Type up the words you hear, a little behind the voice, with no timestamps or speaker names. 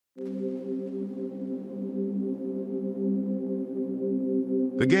The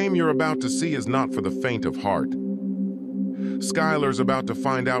game you're about to see is not for the faint of heart. Skyler's about to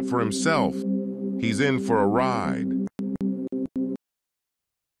find out for himself. He's in for a ride.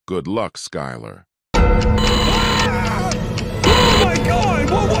 Good luck, Skyler. Ah! Oh my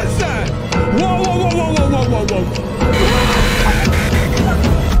God! What was that? Whoa, whoa, whoa, whoa, whoa, whoa,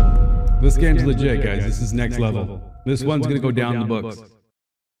 whoa! This game's legit, guys. This is next level. This one's gonna go down the books.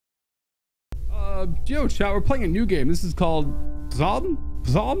 Yo, chat, we're playing a new game. This is called Psalm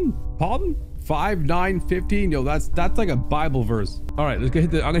 5:9:15. Yo, that's like a Bible verse. All right, let's go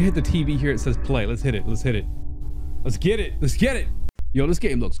hit the. I'm gonna hit the TV here. It says play. Let's hit it. Let's hit it. Let's get it. Let's get it. Yo, this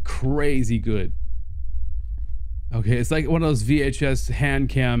game looks crazy good. Okay, it's like one of those VHS hand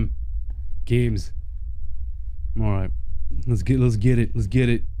cam games. All right, let's get it. Let's get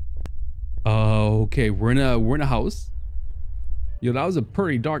it. Okay, we're in a house. Yo, that was a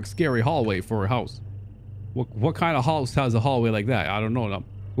pretty dark, scary hallway for a house. What kind of house has a hallway like that? I don't know.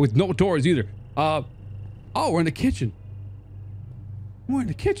 With no doors either. Oh, we're in the kitchen. We're in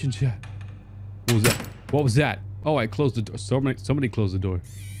the kitchen, chat. What was that? What was that? Oh, I closed the door. Somebody closed the door.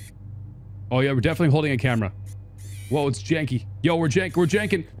 Oh yeah, we're definitely holding a camera. Whoa, it's janky. Yo, we're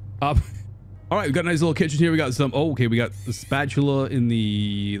janking. All right, we got a nice little kitchen here. We got some. Oh, okay, we got the spatula in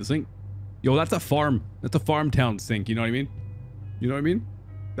the sink. Yo, that's a farm. That's a farm town sink. You know what I mean? You know what I mean?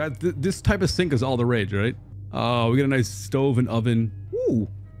 This type of sink is all the rage, right? Oh, we got a nice stove and oven. Ooh.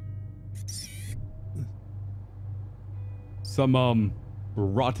 Some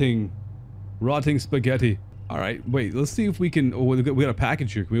rotting spaghetti. All right, wait. Let's see if we can. Oh, we got a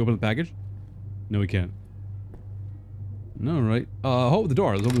package here. Can we open the package? No, we can't. All right. Open the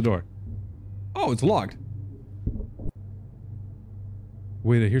door. Let's open the door. Oh, it's locked.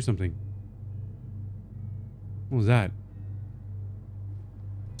 Wait, I hear something. What was that?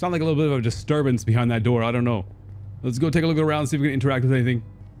 Sound like a little bit of a disturbance behind that door. I don't know. Let's go take a look around, see if we can interact with anything.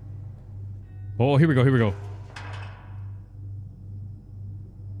 Oh, here we go. Here we go.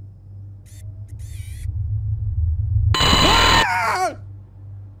 Ah!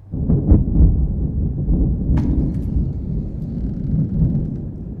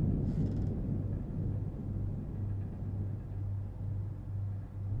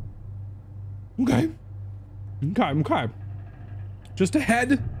 Okay. Just a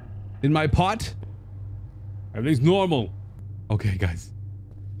head in my pot. Everything's normal. Okay, guys.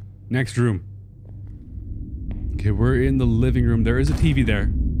 Next room. Okay, we're in the living room. There is a TV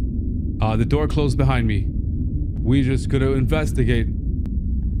there. The door closed behind me. We just gotta investigate.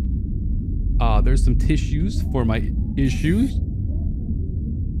 There's some tissues for my issues.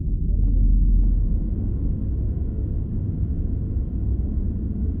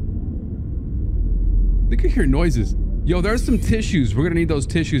 I can hear noises. Yo, there's some tissues. We're gonna need those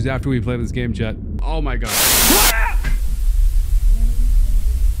tissues after we play this game, chat. Oh my god.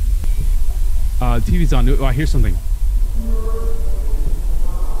 TV's on. Oh, I hear something.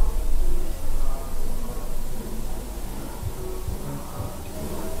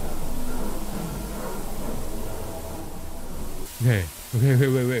 Okay.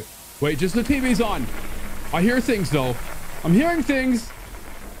 Okay, wait, just the TV's on. I hear things though. I'm hearing things.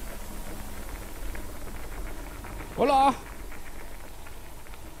 Hola!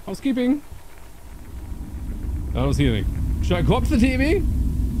 Housekeeping. I don't see anything. Should I go up to the TV?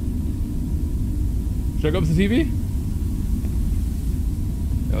 Should I go up to the TV?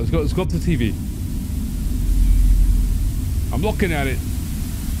 Yeah, let's go up to the TV. I'm looking at it.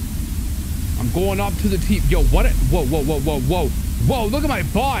 I'm going up to the TV. Yo, what? Whoa, look at my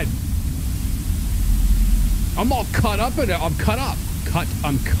bod. I'm all cut up in it. I'm cut up.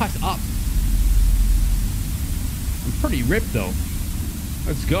 I'm cut up. I'm pretty ripped though.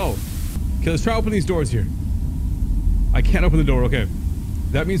 Let's go. Okay, let's try opening these doors here. I can't open the door. Okay.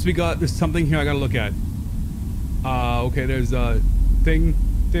 That means there's something here I gotta look at. Okay, there's a thing,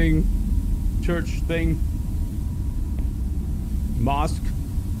 church thing. Mosque.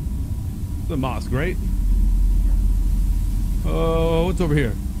 The mosque, right? Oh, what's over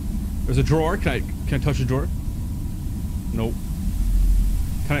here? There's a drawer. Can I touch the drawer? Nope.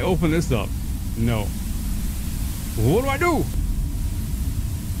 Can I open this up? No. What do I do?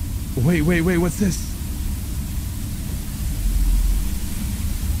 Wait, what's this?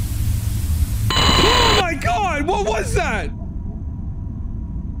 Oh my god, what was that?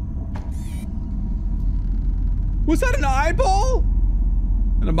 Was that an eyeball?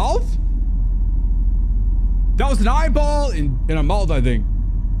 And a mouth? That was an eyeball in a mouth, I think.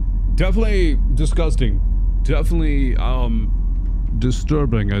 Definitely disgusting. Definitely,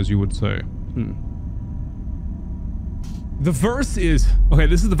 disturbing, as you would say. The verse is, okay,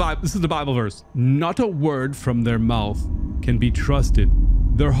 this is the Bible verse. Not a word from their mouth can be trusted.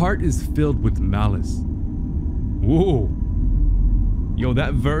 Their heart is filled with malice. Whoa. Yo,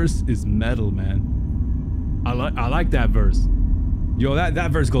 that verse is metal, man. I like that verse. Yo,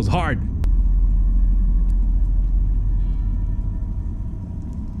 that verse goes hard.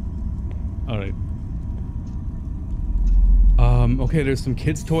 All right. Okay, there's some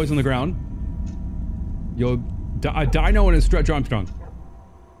kids' toys on the ground. Yo, a dino and a Stretch Armstrong.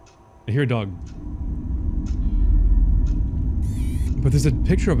 I hear a dog. But there's a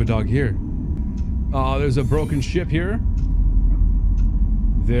picture of a dog here. There's a broken ship here.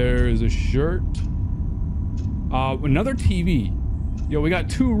 There's a shirt. Another TV. Yo, we got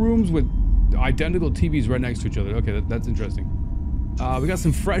 2 rooms with identical TVs right next to each other. Okay, that's interesting. We got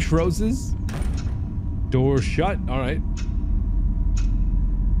some fresh roses. Door shut. All right.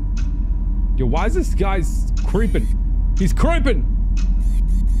 Yo, why is this guy creeping? He's creeping!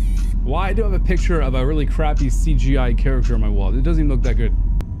 Why do I have a picture of a really crappy CGI character on my wall? It doesn't even look that good.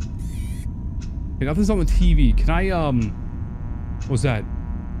 Okay, nothing's on the TV. Can I, what's that?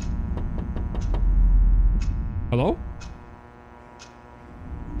 Hello?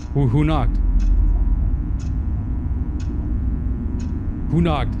 Who knocked? Who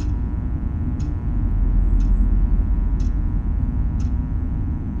knocked?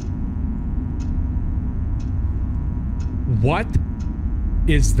 What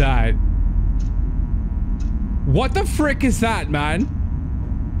is that? What the frick is that, man?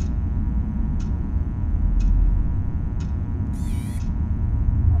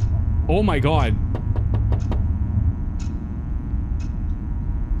 Oh my god.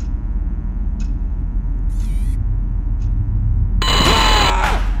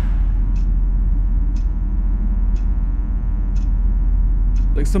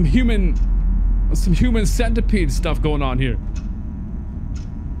 Like some human centipede stuff going on here.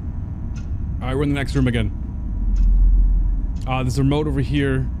 All right, we're in the next room again. There's a remote over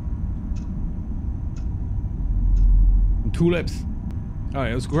here. And tulips. All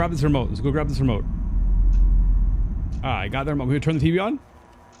right, let's go grab this remote. Let's go grab this remote. All right, got the remote. We're gonna turn the TV on.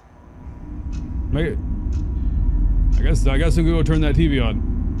 Make it. I guess I'm gonna go turn that TV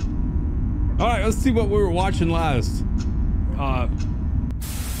on. All right, let's see what we were watching last.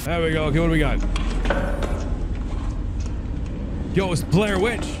 There we go. Okay, what do we got? Yo, it's Blair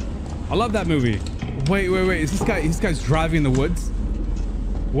Witch. I love that movie. Wait. Is this guy's driving in the woods?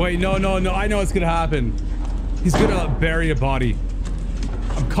 Wait, no. I know what's gonna happen. He's gonna bury a body.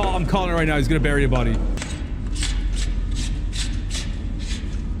 I'm calling it right now. He's gonna bury a body.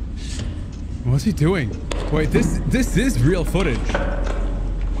 What's he doing? Wait, this is real footage.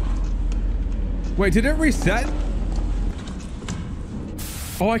 Wait, did it reset?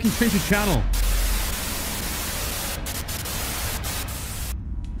 Oh, I can change the channel.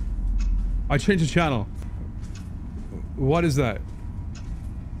 I changed the channel. What is that?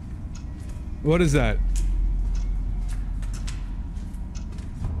 What is that?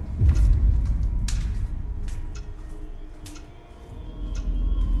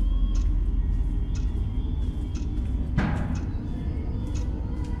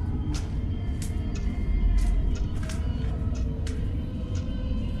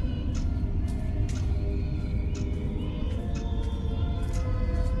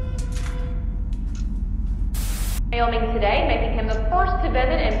 Wyoming today, making him the first to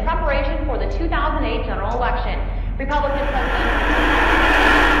visit in preparation for the 2008 general election. Republican President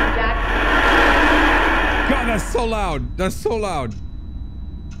Jack. God, that's so loud. That's so loud.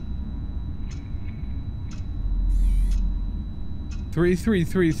 Three.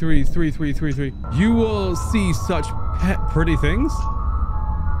 You will see such pretty things.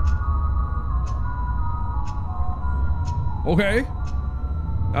 Okay.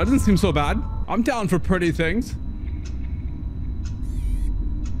 That doesn't seem so bad. I'm down for pretty things.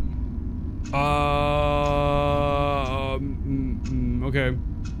 Okay.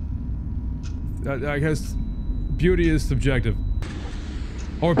 I guess beauty is subjective.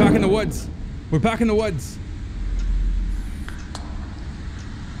 Oh, we're back in the woods. We're back in the woods.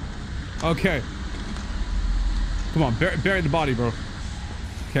 Okay. Come on, bury the body, bro.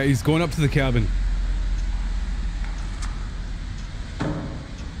 Okay, he's going up to the cabin.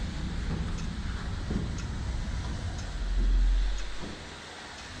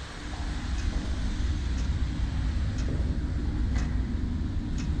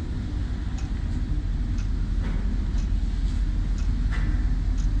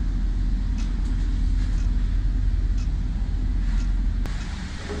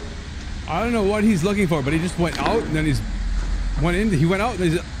 I don't know what he's looking for, but he just went out and then he went out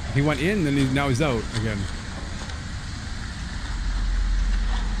and he went in and then now he's out again.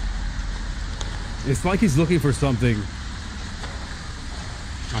 It's like he's looking for something.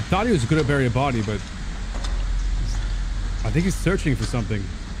 I thought he was good at bury a body, but I think he's searching for something.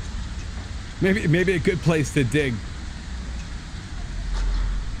 Maybe a good place to dig.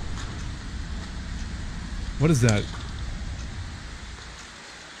 What is that?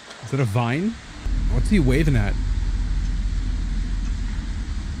 Is that a vine? What's he waving at?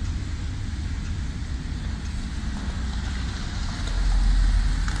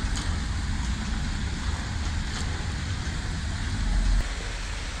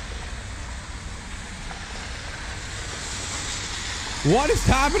 What is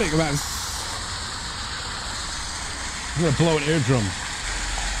happening, man? I'm gonna blow an eardrum.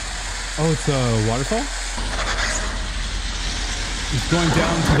 Oh, it's a waterfall? He's going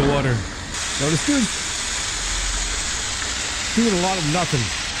down to the water. No, this dude's doing a lot of nothing.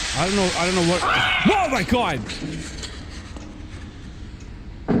 I don't know what. Oh my god!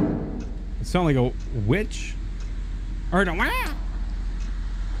 It sounded like a witch? Or no.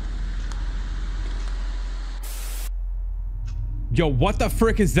 Yo, what the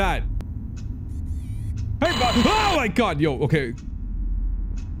frick is that? Hey, oh my god, yo, okay.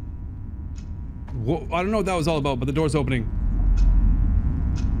 Whoa, I don't know what that was all about, but the door's opening.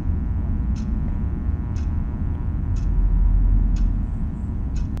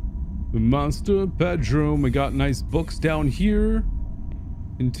 The monster bedroom. We got nice books down here.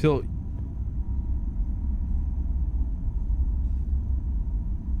 Until...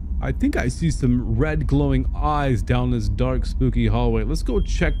 I think I see some red glowing eyes down this dark, spooky hallway. Let's go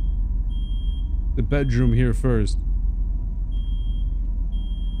check the bedroom here first.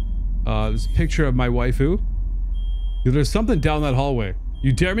 This picture of my waifu. Yo, there's something down that hallway.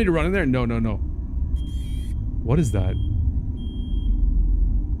 You dare me to run in there? No, no, no. What is that?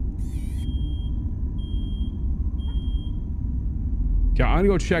 Okay, I'm gonna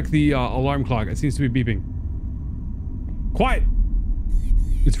go check the alarm clock. It seems to be beeping. Quiet!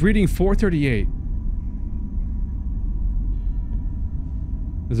 It's reading 4:38.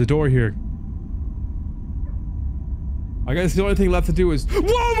 There's a door here. I guess the only thing left to do is...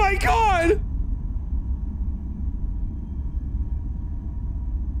 Whoa, my god!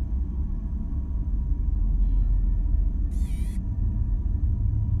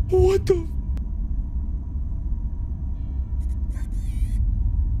 What the...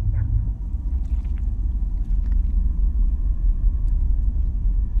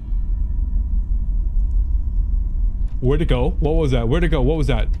 Where'd it go? What was that? Where'd it go? What was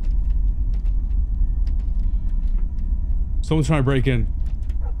that? Someone's trying to break in.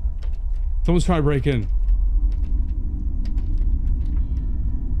 Someone's trying to break in.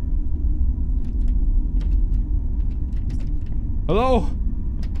 Hello?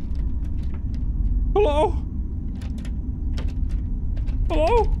 Hello?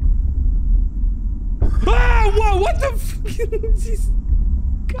 Hello? Ah! Whoa! What the f...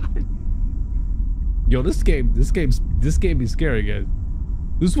 God. Yo, this game be scary, guys.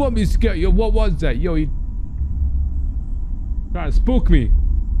 This one be scary. Yo, what was that? Yo, he trying to spook me.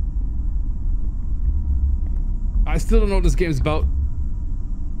 I still don't know what this game's about.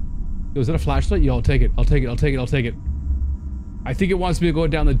 Yo, is that a flashlight? Yo, I'll take it. I'll take it. I'll take it. I'll take it. I think it wants me to go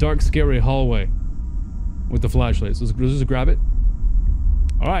down the dark, scary hallway with the flashlight. So let's just grab it.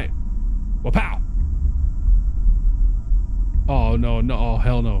 All right. Well, pow. Oh no, no! Oh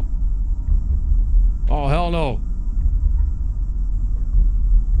hell no! Oh hell no!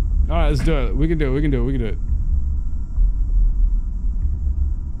 All right, let's do it. We can do it. We can do it. We can do it.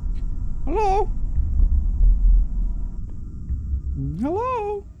 Hello?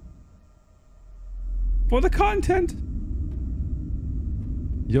 Hello? For the content.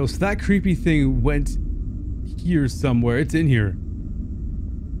 Yo, so that creepy thing went here somewhere. It's in here.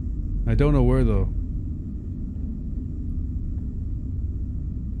 I don't know where though.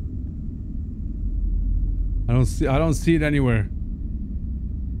 I don't see it anywhere.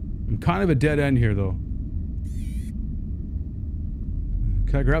 I'm kind of a dead end here though.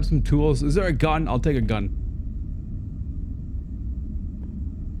 Can I grab some tools? Is there a gun? I'll take a gun.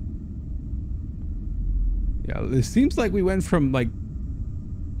 Yeah, it seems like we went from like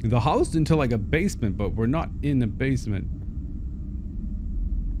the house into like a basement, but we're not in the basement.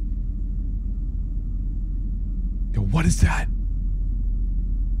 Yo, what is that?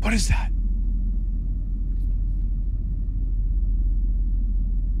 What is that?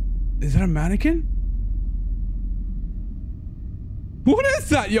 Is that a mannequin? What is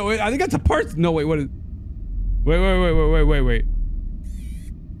that? Yo, I think that's a part. No, wait, what is... Wait.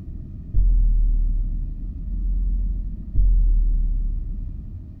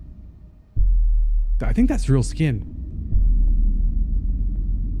 I think that's real skin.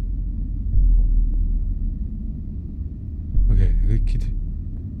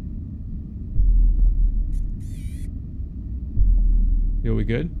 Yo, we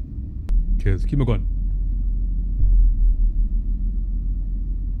good? Okay, let's keep on going.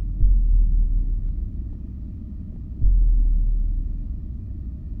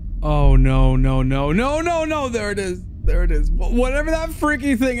 Oh, no, no, no, no, no, no. There it is. There it is. Whatever that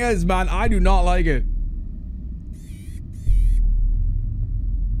freaky thing is, man, I do not like it.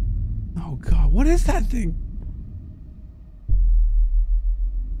 Oh, God. What is that thing?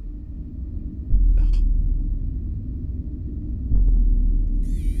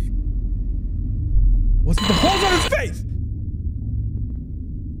 What's with the holes on his face?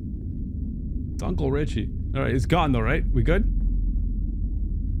 It's Uncle Richie. All right, it's gone though, right? We good?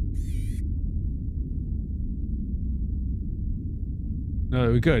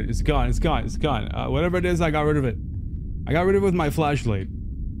 No, we good. It's gone. It's gone. It's gone. Whatever it is, I got rid of it. I got rid of it with my flashlight.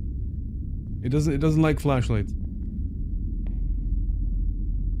 It doesn't like flashlights.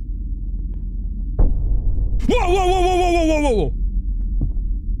 Whoa! Whoa! Whoa! Whoa! Whoa! Whoa! Whoa! Whoa!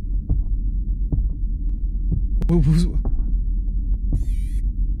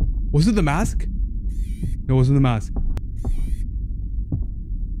 Was it the mask? No, it wasn't the mask.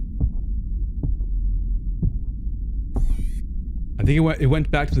 I think it went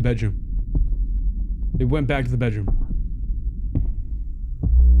back to the bedroom. It went back to the bedroom.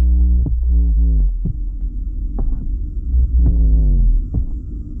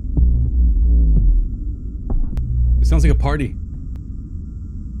 It sounds like a party.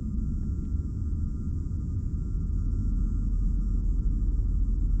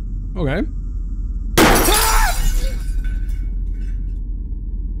 Okay.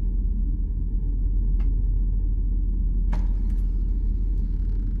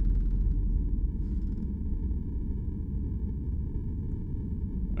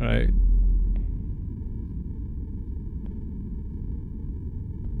 All right.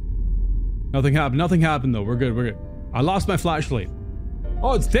 Nothing happened. Nothing happened though. We're good. We're good. I lost my flashlight.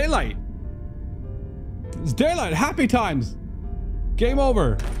 Oh, it's daylight. It's daylight. Happy times. Game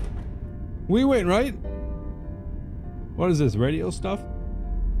over. We win, right? What is this? Radio stuff?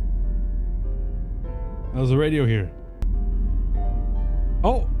 There's a radio here.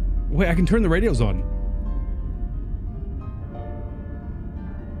 Oh, wait, I can turn the radios on.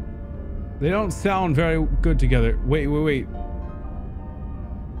 They don't sound very good together. Wait, wait, wait.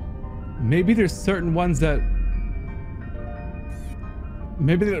 Maybe there's certain ones that...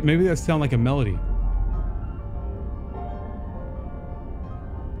 Maybe that sound like a melody.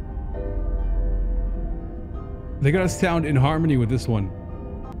 They gotta sound in harmony with this one.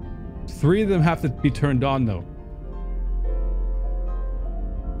 3 of them have to be turned on though.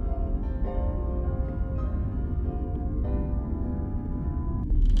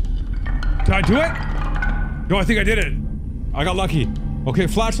 Did I do it? No, I think I did it. I got lucky. Okay,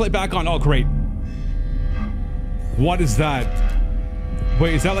 flashlight back on. Oh, great. What is that?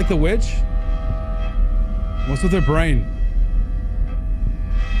 Wait, is that like the witch? What's with her brain?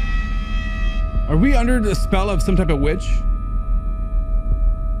 Are we under the spell of some type of witch?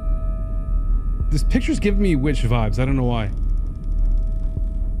 This picture's giving me witch vibes. I don't know why.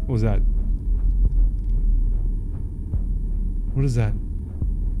 What was that? What is that?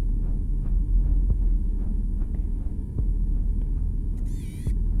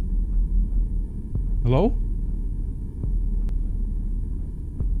 Hello?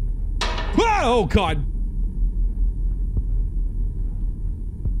 Ah! Oh God!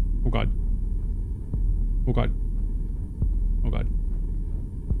 Oh God. Oh God. Oh God.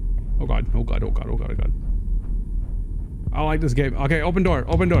 Oh God. Oh God. Oh God. Oh God. Oh God. I don't like this game. Okay, open door.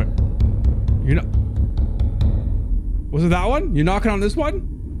 Open door. You're not... Was it that one? You're knocking on this one?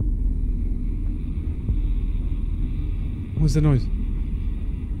 What's the noise?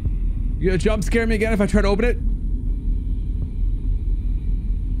 You gonna jump scare me again if I try to open it?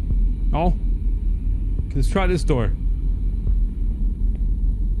 No? Let's try this door.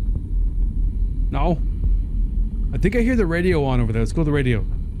 No? I think I hear the radio on over there. Let's go to the radio.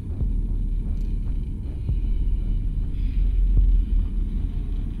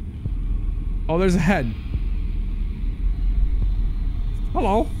 Oh, there's a head.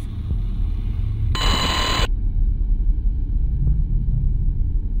 Hello?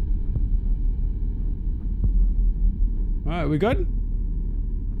 Alright, we good?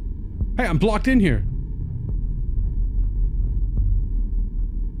 Hey, I'm blocked in here.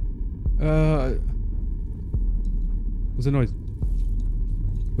 What's the noise?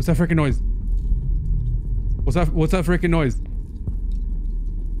 What's that freaking noise? What's that freaking noise?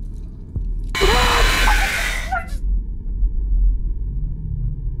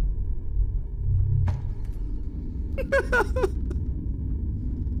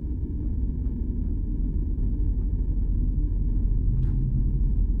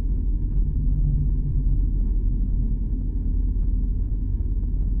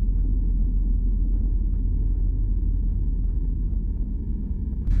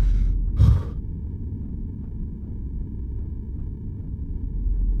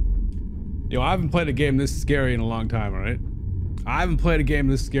 Yo, I haven't played a game this scary in a long time, alright? I haven't played a game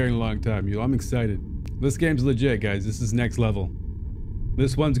this scary in a long time, yo. I'm excited. This game's legit, guys. This is next level.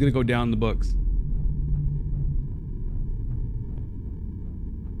 This one's gonna go down in the books.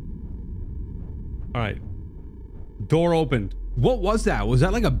 Alright. Door opened. What was that? Was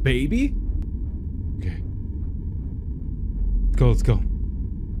that like a baby? Okay. Let's go.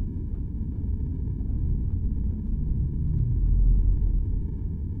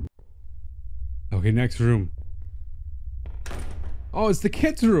 Okay, next room. Oh, it's the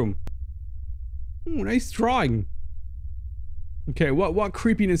kids' room. Ooh, nice drawing. Okay, what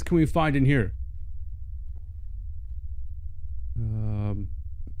creepiness can we find in here?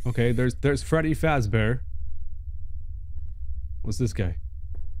 Okay, there's Freddy Fazbear. What's this guy?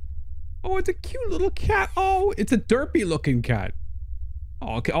 Oh, it's a cute little cat. Oh, it's a derpy looking cat.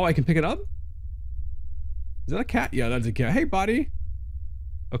 Oh, okay. Oh, I can pick it up? Is that a cat? Yeah, that's a cat. Hey, buddy.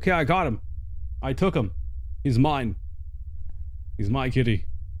 Okay, I got him. I took him. He's mine. He's my kitty.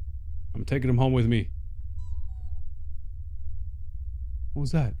 I'm taking him home with me. What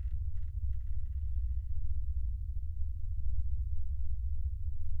was that?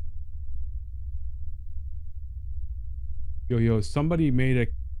 Yo, somebody made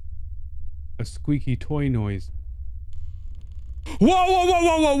a squeaky toy noise. Whoa.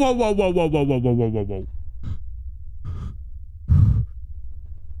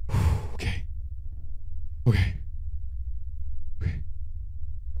 Okay.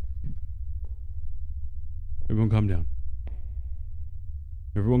 Everyone calm down.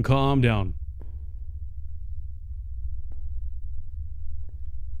 Everyone calm down.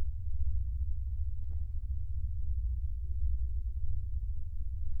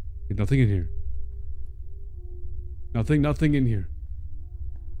 Nothing in here. Nothing in here.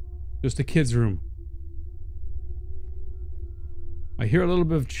 Just a kid's room. I hear a little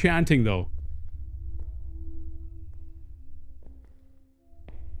bit of chanting though.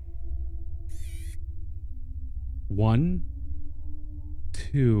 One,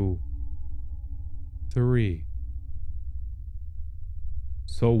 2, 3.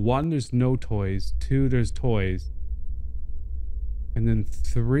 So 1, there's no toys. 2, there's toys. And then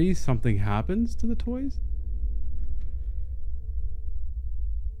 3, something happens to the toys?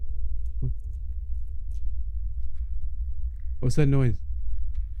 What's that noise?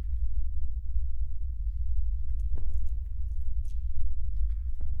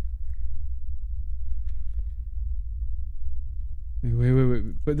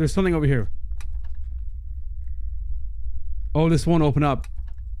 Wait. But there's something over here. Oh, this won't open up.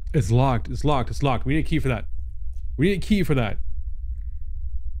 It's locked. It's locked. We need a key for that.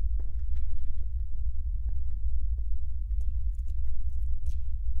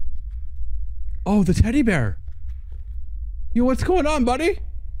 Oh, the teddy bear. Yo, what's going on, buddy?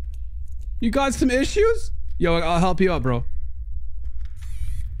 You got some issues? Yo, I'll help you out, bro.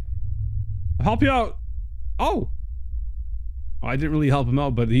 I'll help you out. Oh. I didn't really help him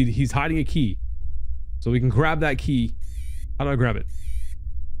out, but he's hiding a key. So we can grab that key. How do I grab it?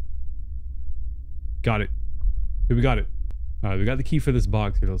 Got it. Here, we got it. Alright, we got the key for this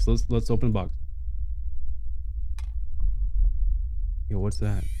box here. Let's open the box. Yo, what's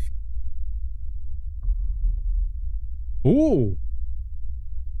that? Ooh.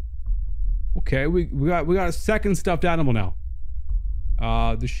 Okay, we got a second stuffed animal now.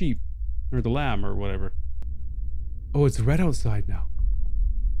 The sheep. Or the lamb or whatever. Oh, it's red outside now.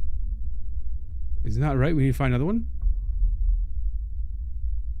 Isn't that right? We need to find another one.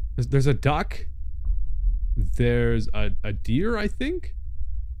 There's a duck. There's a deer, I think.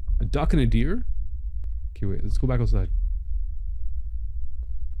 A duck and a deer. Okay, wait. Let's go back outside.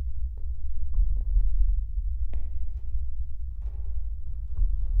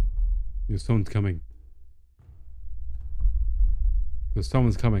 Yo, someone's coming.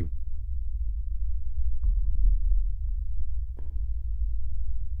 Someone's coming.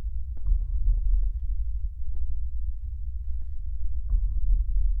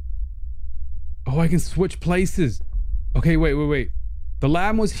 Oh, I can switch places. Okay, wait. The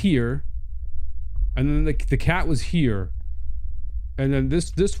lamb was here. And then the cat was here. And then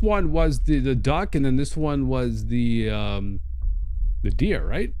this one was the duck, and then this one was the deer,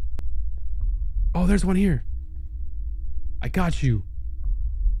 right? Oh, there's one here. I got you.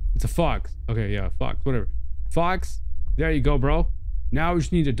 It's a fox. Okay, yeah, fox, whatever. Fox, there you go, bro. Now we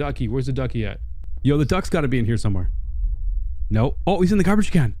just need a ducky. Where's the ducky at? Yo, the duck's gotta be in here somewhere. No. Oh, he's in the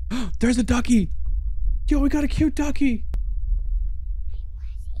garbage can. There's a ducky. Yo, we got a cute ducky.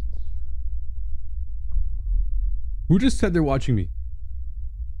 Who just said they're watching me?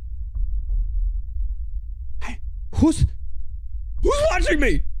 Hey, who's watching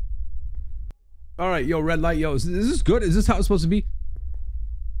me? All right, yo, red light, yo. Is this good? Is this how it's supposed to be?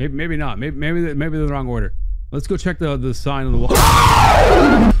 Maybe not. Maybe they're the wrong order. Let's go check the sign on the wall.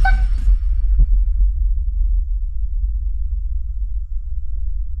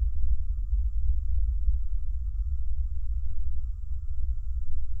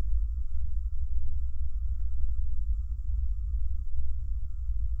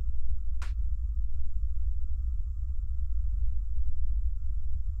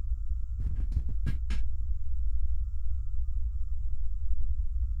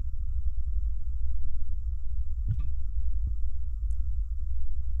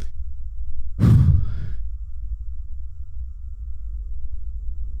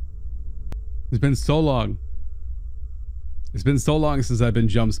 It's been so long. It's been so long since I've been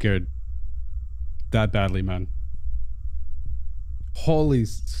jump scared that badly, man. Holy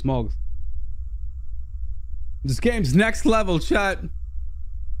smokes. This game's next level, chat.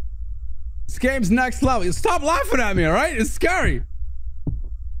 This game's next level. You stop laughing at me, all right? It's scary.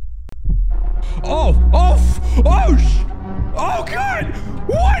 Oh, God.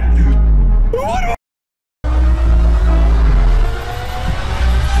 What? What?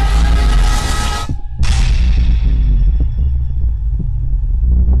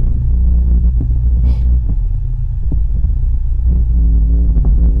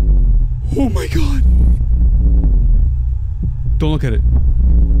 Oh my God. Don't look at it.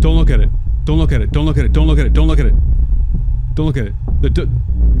 Don't look at it. Don't look at it. Don't look at it. Don't look at it. Don't look at it. Don't look at it.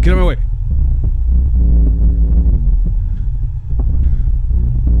 Get out of my way.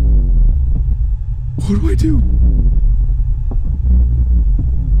 What do I do?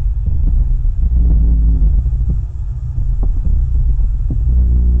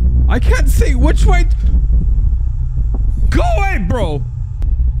 I can't see which way. Go away, bro.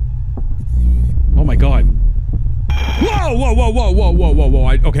 Oh my God. Whoa, whoa, whoa, whoa, whoa, whoa, whoa,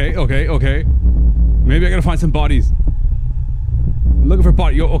 whoa. Okay. Maybe I gotta find some bodies. I'm looking for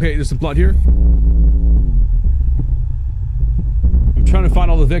body. Yo, okay, there's some blood here. I'm trying to find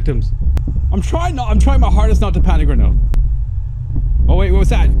all the victims. I'm trying my hardest not to panic right now. Oh wait, what was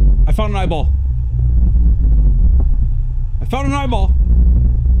that? I found an eyeball.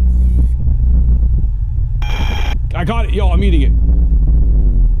 I got it. Yo, I'm eating it.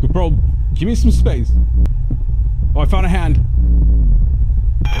 Bro, give me some space. Oh, I found a hand.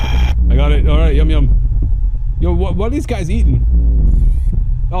 I got it. All right, yum yum. Yo, what are these guys eating?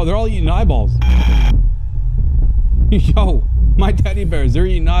 Oh, they're all eating eyeballs. Yo, my teddy bears, they're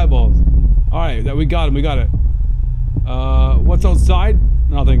eating eyeballs. All right, we got him. We got it. What's outside?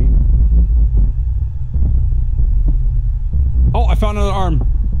 Nothing. Oh, I found another arm.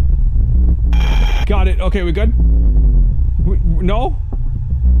 Got it. Okay, we good? No?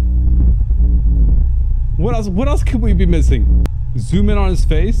 What else could we be missing? Zoom in on his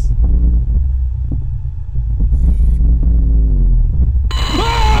face.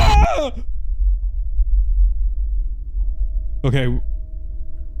 Ah! Okay.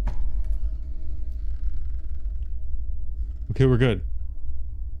 Okay, we're good.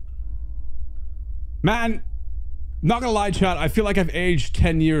 Man, not gonna lie, chat, I feel like I've aged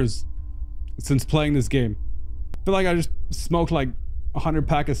 10 years since playing this game. I feel like I just smoked like 100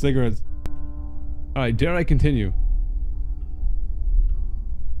 pack of cigarettes. Alright, dare I continue?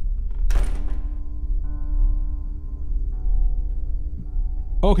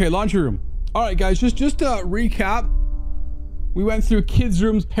 Okay, laundry room. Alright guys, just to recap. We went through kids'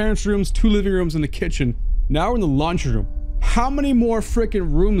 rooms, parents' rooms, 2 living rooms, and the kitchen. Now we're in the laundry room. How many more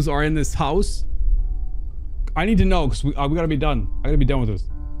freaking rooms are in this house? I need to know, because we gotta be done. I gotta be done with this.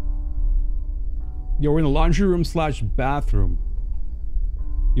 Yo, we're in the laundry room / bathroom.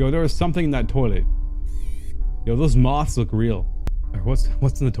 Yo, there was something in that toilet. Yo, those moths look real. What's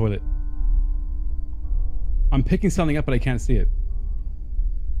in the toilet? I'm picking something up, but I can't see it.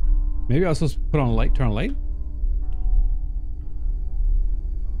 Maybe I was supposed to put on a light, turn on a light?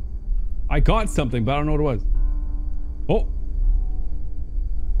 I got something, but I don't know what it was. Oh.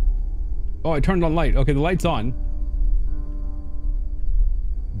 Oh, I turned on light. Okay, the light's on.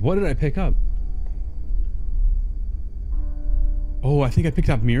 What did I pick up? Oh, I think I picked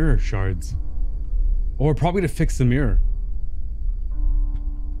up mirror shards. Or probably to fix the mirror.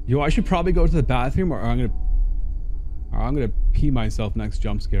 Yo, I should probably go to the bathroom, or I'm gonna pee myself next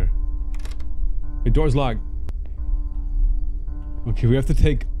jump scare. The door's locked. Okay, we have to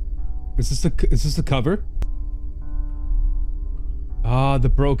take. Is this the cover? Ah, the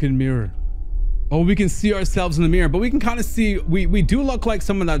broken mirror. Oh, we can see ourselves in the mirror, but we can kind of see. We do look like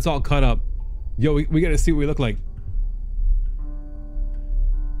someone that's all cut up. Yo, we gotta see what we look like.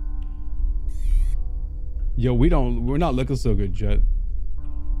 Yo, we're not looking so good, Jet.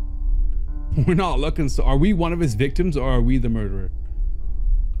 We're not looking. So are we one of his victims or are we the murderer?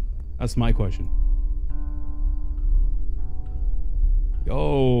 That's my question.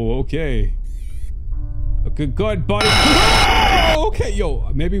 Oh, okay. Looking good, buddy. Oh, okay,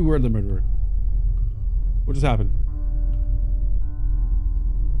 yo, maybe we're the murderer. What just happened?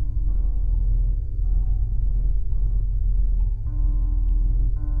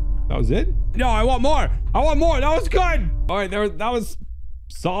 That was it? No, I want more. I want more. That was good. All right, that was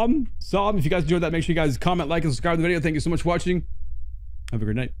Psalm. If you guys enjoyed that, make sure you guys comment, like, and subscribe to the video. Thank you so much for watching. Have a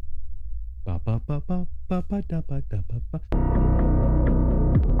great night.